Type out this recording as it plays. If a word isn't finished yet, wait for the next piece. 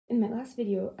In my last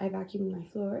video, I vacuumed my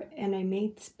floor and I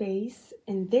made space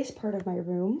in this part of my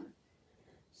room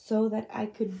so that I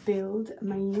could build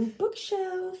my new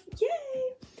bookshelf.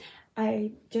 Yay!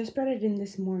 I just brought it in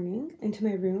this morning into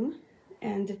my room,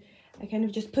 and I kind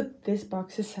of just put this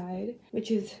box aside,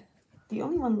 which is the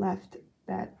only one left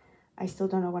that I still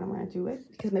don't know what I'm going to do with,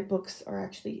 because my books are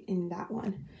actually in that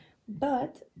one.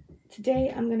 But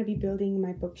today I'm going to be building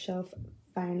my bookshelf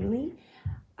finally.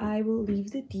 I will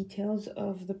leave the details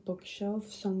of the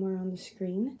bookshelf somewhere on the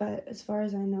screen, but as far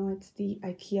as I know, it's the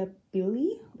IKEA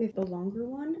Billy with the longer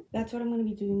one. That's what I'm going to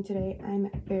be doing today. I'm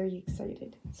very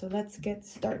excited. So let's get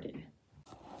started.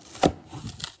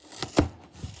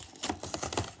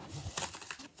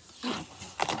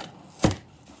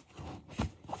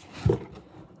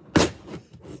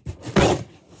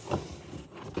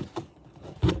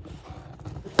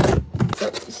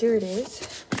 So here it is.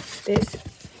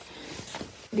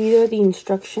 These are the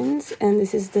instructions, and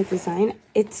this is the design.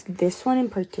 It's this one in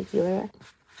particular,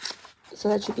 so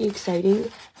that should be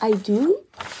exciting. I do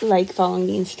like following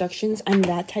the instructions. I'm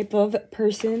that type of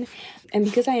person, and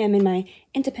because I am in my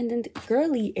independent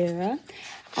girly era,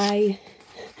 I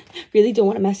really don't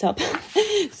want to mess up.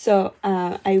 So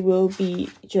I will be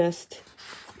just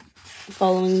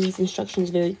following these instructions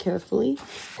very carefully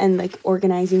and like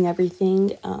organizing everything,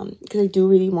 because I do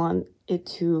really want it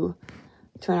to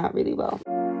turn out really well.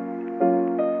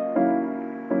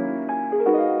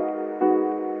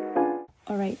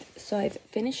 Alright, so I've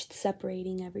finished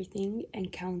separating everything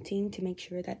and counting to make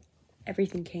sure that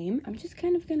everything came. I'm just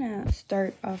kind of gonna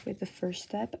start off with the first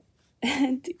step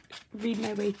and read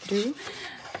my way through.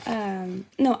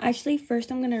 No, actually, first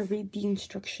I'm gonna read the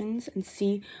instructions and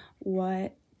see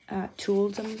what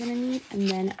tools I'm gonna need, and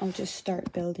then I'll just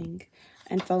start building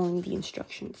and following the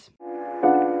instructions.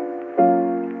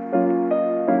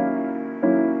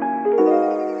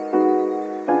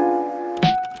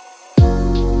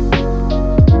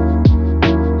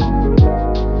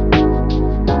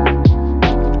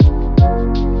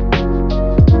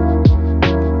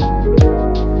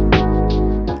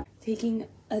 Taking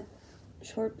a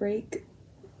short break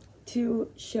to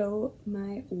show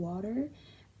my water.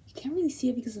 You can't really see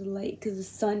it because of the light, because the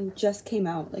sun just came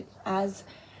out. Like as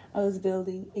I was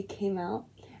building, it came out,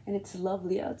 and it's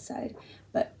lovely outside,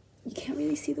 but you can't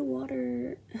really see the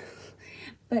water.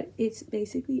 But it's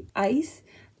basically ice,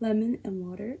 lemon, and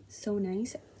water. So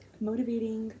nice,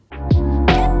 motivating.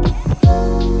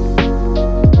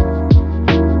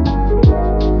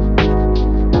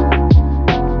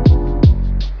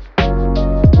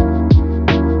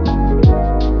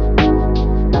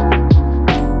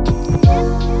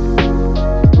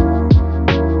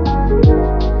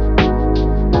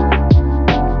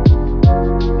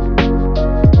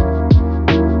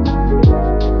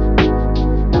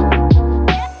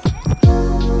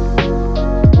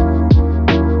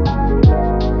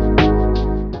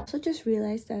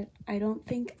 Realized that I don't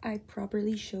think I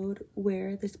properly showed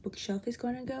where this bookshelf is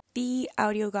going to go. The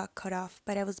audio got cut off,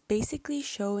 but I was basically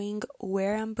showing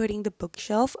where I'm putting the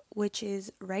bookshelf, which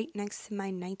is right next to my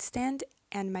nightstand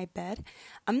and my bed.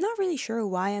 I'm not really sure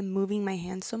why I'm moving my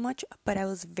hands so much, but I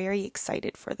was very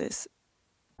excited for this.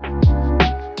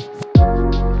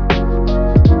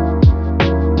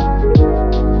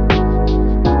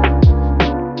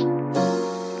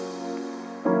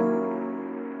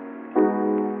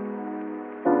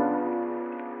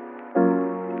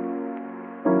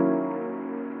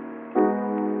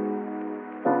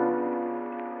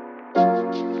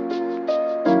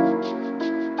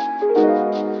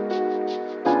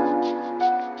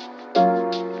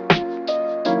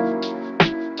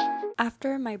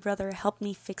 After my brother helped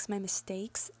me fix my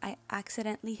mistakes, I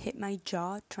accidentally hit my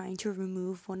jaw trying to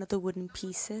remove one of the wooden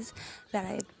pieces that I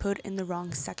had put in the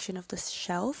wrong section of the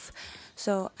shelf.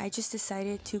 So I just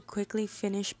decided to quickly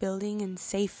finish building and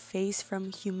save face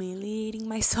from humiliating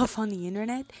myself on the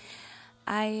internet.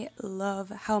 I love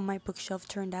how my bookshelf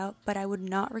turned out, but I would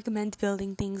not recommend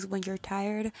building things when you're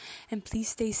tired, and please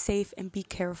stay safe and be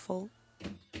careful.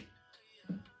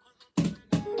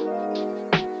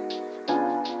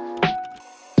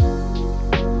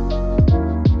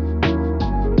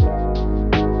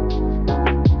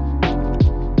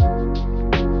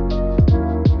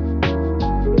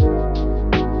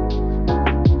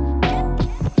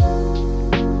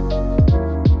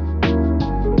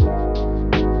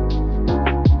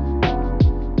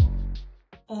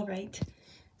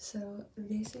 So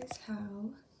this is how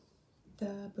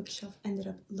the bookshelf ended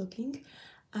up looking.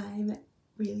 I'm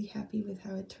really happy with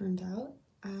how it turned out.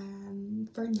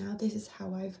 For now, this is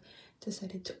how I've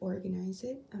decided to organize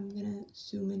it. I'm gonna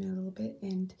zoom in a little bit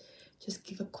and just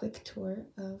give a quick tour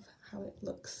of how it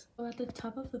looks. So at the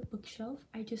top of the bookshelf,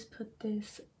 I just put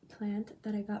this plant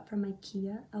that I got from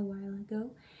IKEA a while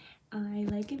ago. I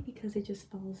like it because it just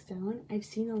falls down. I've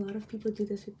seen a lot of people do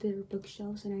this with their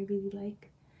bookshelves, and I really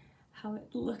like how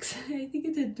it looks. I think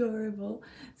it's adorable.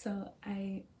 So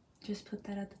I just put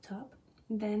that at the top.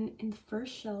 Then in the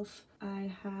first shelf,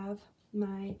 I have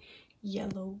my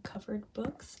yellow covered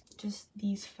books, just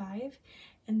these 5,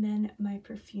 and then my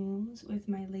perfumes with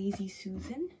my Lazy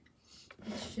Susan.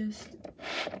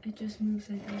 It just moves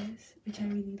like this, which I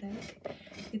really like.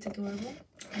 It's adorable,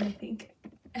 and I think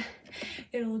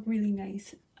it'll look really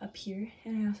nice up here.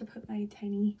 And I also put my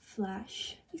tiny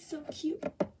flash. It's so cute.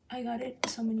 I got it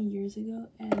so many years ago,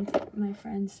 and my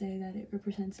friends say that it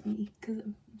represents me because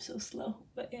I'm so slow,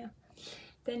 but yeah.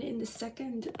 Then in the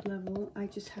second level, I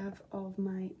just have all of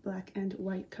my black and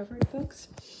white covered books.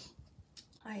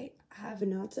 I have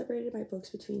not separated my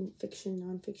books between fiction,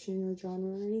 non-fiction, or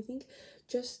genre or anything,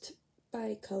 just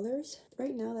by colors.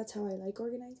 Right now, that's how I like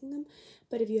organizing them,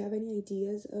 but if you have any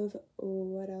ideas of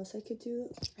what else I could do,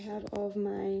 I have all of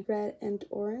my red and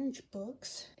orange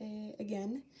books.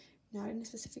 Again, not in a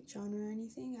specific genre or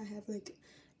anything. I have like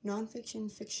non-fiction,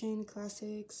 fiction,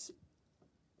 classics,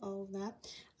 all of that.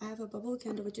 I have a bubble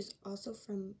candle, which is also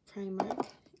from Primark,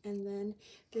 and then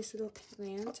this little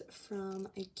plant from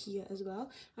IKEA as well.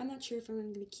 I'm not sure if I'm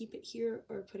going to keep it here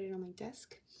or put it on my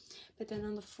desk. But then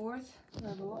on the 4th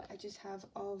level, I just have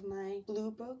all of my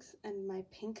blue books and my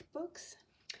pink books.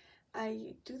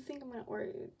 I do think I'm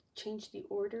going to change the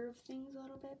order of things a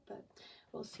little bit, but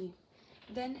we'll see.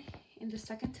 Then in the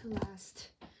second to last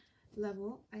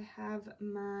level, I have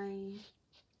my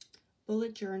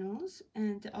bullet journals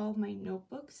and all of my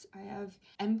notebooks. I have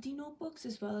empty notebooks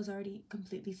as well as already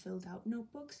completely filled out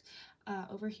notebooks.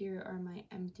 Over here are my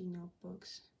empty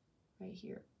notebooks. Right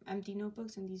here, empty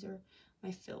notebooks, and these are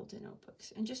my filled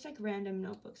notebooks, and just like random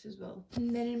notebooks as well.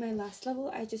 And then in my last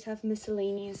level, I just have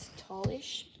miscellaneous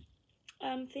tallish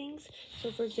things.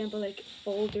 So for example, like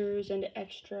folders and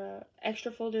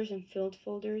extra folders and filled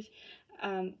folders.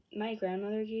 My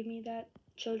grandmother gave me that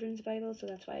children's Bible, so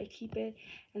that's why I keep it.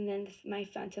 And then my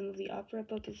Phantom of the Opera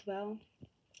book as well.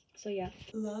 So yeah,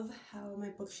 love how my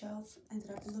bookshelf ended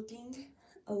up looking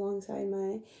alongside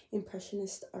my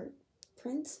impressionist art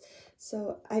prints.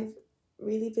 So I've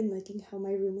really been liking how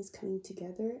my room is coming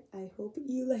together. I hope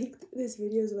you liked this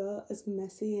video as well, as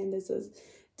messy and as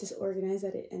disorganized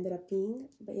that it ended up being.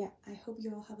 But yeah, I hope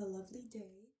you all have a lovely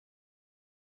day.